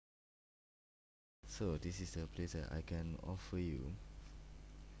So this is the place that I can offer you.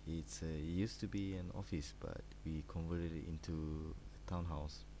 It used to be an office, but we converted it into a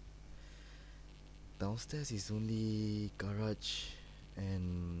townhouse. Downstairs is only garage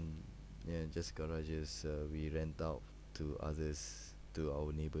and yeah, just garages. We rent out to others, to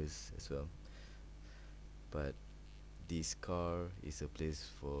our neighbors as well. But this car is a place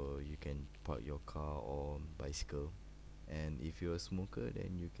for you can park your car or bicycle. And if you're a smoker,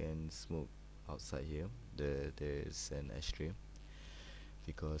 then you can smoke outside here. There's an ashtray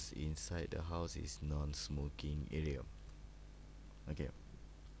because inside the house is non-smoking area. Okay,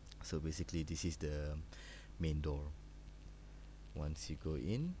 so basically this is the main door. Once you go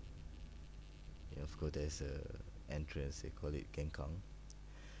in, yeah, of course there's a entrance. They call it Genkang,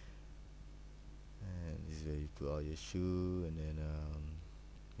 and this is where you put all your shoe. And then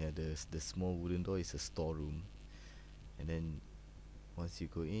yeah, the small wooden door is a storeroom. And then once you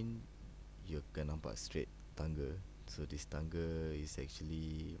go in, you can nampak straight tangga. So this tangga is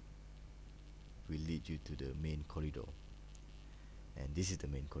actually will lead you to the main corridor, and this is the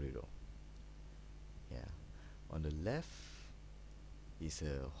main corridor. Yeah, on the left is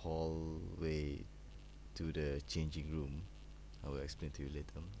a hallway to the changing room. I will explain to you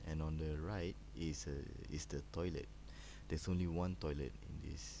later. And on the right is the toilet. There's only one toilet in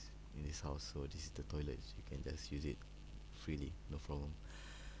this house, so this is the toilet. You can just use it freely, no problem.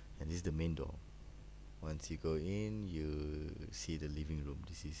 And this is the main door. Once you go in, you see the living room.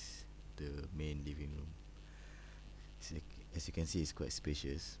 This is the main living room. So as you can see, it's quite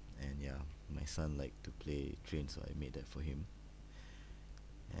spacious. And yeah, my son liked to play train, so I made that for him.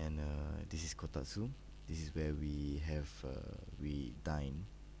 And this is kotatsu. This is where we dine,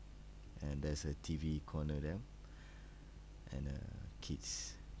 and there's a TV corner there, and a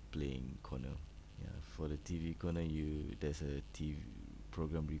kids playing corner. Yeah, for the TV corner, you there's a TV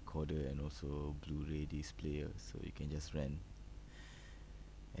program recorder and also Blu-ray displayer, so you can just rent.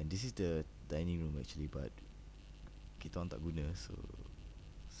 And this is the dining room actually, but kita orang tak guna, so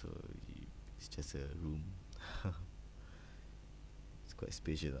it's just a room. It's quite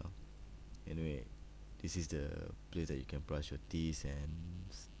spacious lah. Anyway, this is the place that you can brush your teeth, and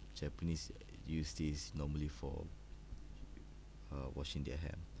Japanese use this normally for washing their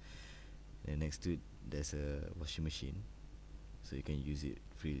hair. And next to it, there's a washing machine, so you can use it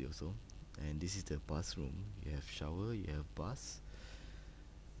freely also. And this is the bathroom. You have shower, you have bath,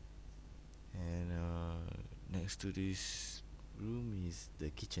 and next to this room is the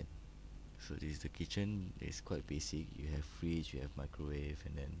kitchen. So this is the kitchen. It's quite basic. You have fridge, you have microwave,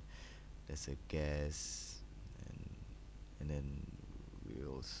 and then there's a gas, and then we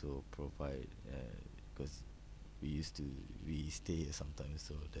also provide because we stay here sometimes,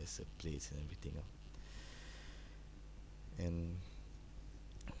 so there's a place and everything. And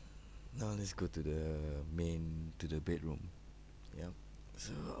now let's go to the bedroom. Yeah.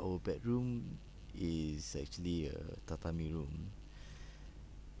 So our bedroom is actually a tatami room.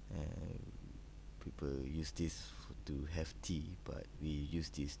 People use this to have tea, but we use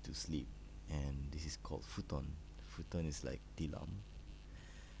this to sleep. And this is called futon. Futon is like tilam.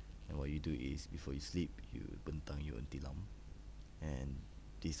 And what you do is before you sleep, you bentang your own tilam. And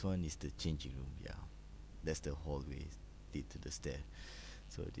this one is the changing room. Yeah, that's the hallway lead to the stair.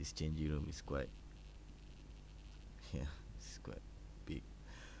 So this changing room is quite yeah, it's quite big,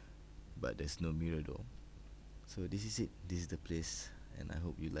 but there's no mirror though. So this is it. This is the place, and I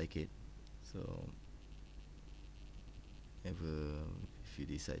hope you like it. So ever if you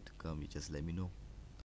decide to come, you just let me know.